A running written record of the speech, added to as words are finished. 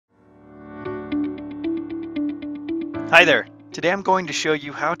Hi there. Today I'm going to show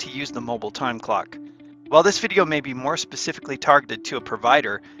you how to use the mobile time clock. While this video may be more specifically targeted to a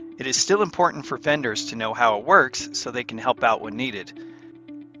provider, it is still important for vendors to know how it works so they can help out when needed.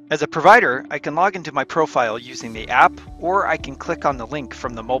 As a provider, I can log into my profile using the app, or I can click on the link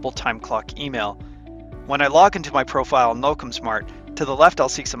from the mobile time clock email. When I log into my profile in Locumsmart, to the left I'll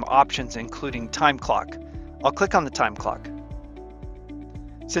see some options including time clock. I'll click on the time clock.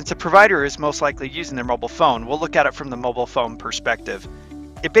 Since the provider is most likely using their mobile phone, we'll look at it from the mobile phone perspective.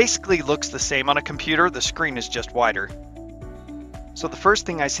 It basically looks the same on a computer, the screen is just wider. So the first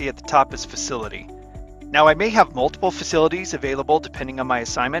thing I see at the top is facility. Now I may have multiple facilities available depending on my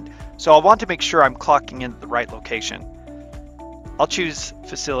assignment, so I'll want to make sure I'm clocking in at the right location. I'll choose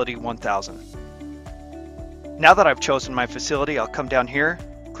facility 1000. Now that I've chosen my facility, I'll come down here,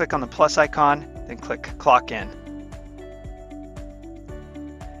 click on the plus icon, then click clock in.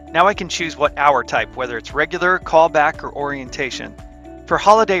 Now I can choose what hour type, whether it's regular, callback, or orientation. For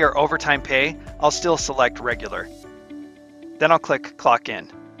holiday or overtime pay, I'll still select regular. Then I'll click clock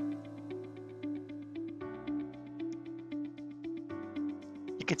in.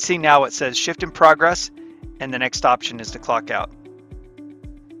 You can see now it says shift in progress, and the next option is to clock out.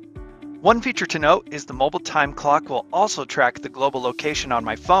 One feature to note is the mobile time clock will also track the global location on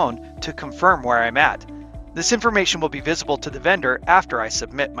my phone to confirm where I'm at. This information will be visible to the vendor after I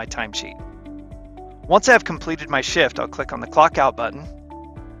submit my timesheet. Once I have completed my shift, I'll click on the clock out button,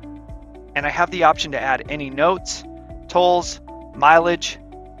 and I have the option to add any notes, tolls, mileage,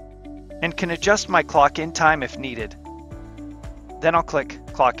 and can adjust my clock in time if needed. Then I'll click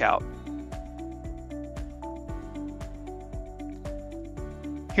clock out.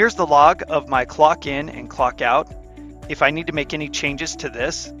 Here's the log of my clock in and clock out. If I need to make any changes to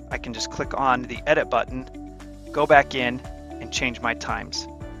this, I can just click on the edit button, go back in, and change my times.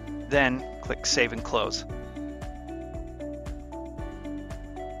 Then click save and close.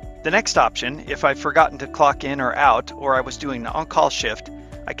 The next option, if I've forgotten to clock in or out, or I was doing the on-call shift,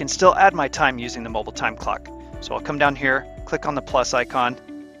 I can still add my time using the mobile time clock. So I'll come down here, click on the plus icon,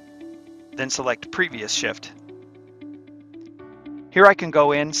 then select previous shift. Here I can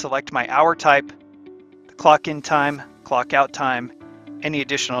go in, select my hour type, the clock in time, clock out time, any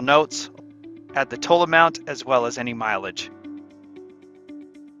additional notes, add the toll amount as well as any mileage.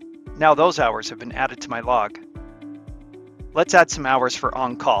 Now those hours have been added to my log. Let's add some hours for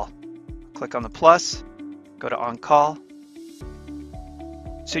on-call. Click on the plus, go to on-call.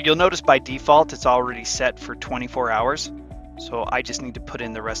 So you'll notice by default it's already set for 24 hours. So I just need to put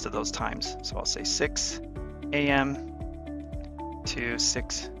in the rest of those times. So I'll say 6 a.m. to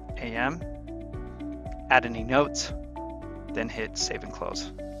 6 a.m. Add any notes, then hit save and close.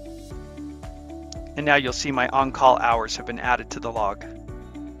 And now you'll see my on-call hours have been added to the log.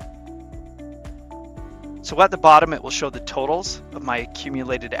 So at the bottom it will show the totals of my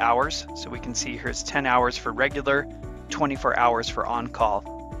accumulated hours. So we can see here's 10 hours for regular, 24 hours for on-call.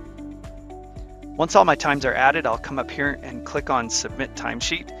 Once all my times are added, I'll come up here and click on Submit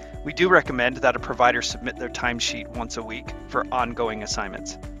Timesheet. We do recommend that a provider submit their timesheet once a week for ongoing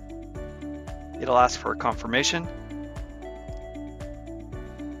assignments. It'll ask for a confirmation.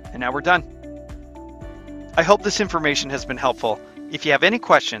 And now we're done. I hope this information has been helpful. If you have any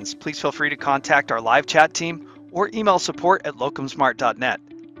questions, please feel free to contact our live chat team or email support@locumsmart.net.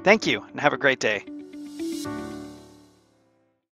 Thank you and have a great day.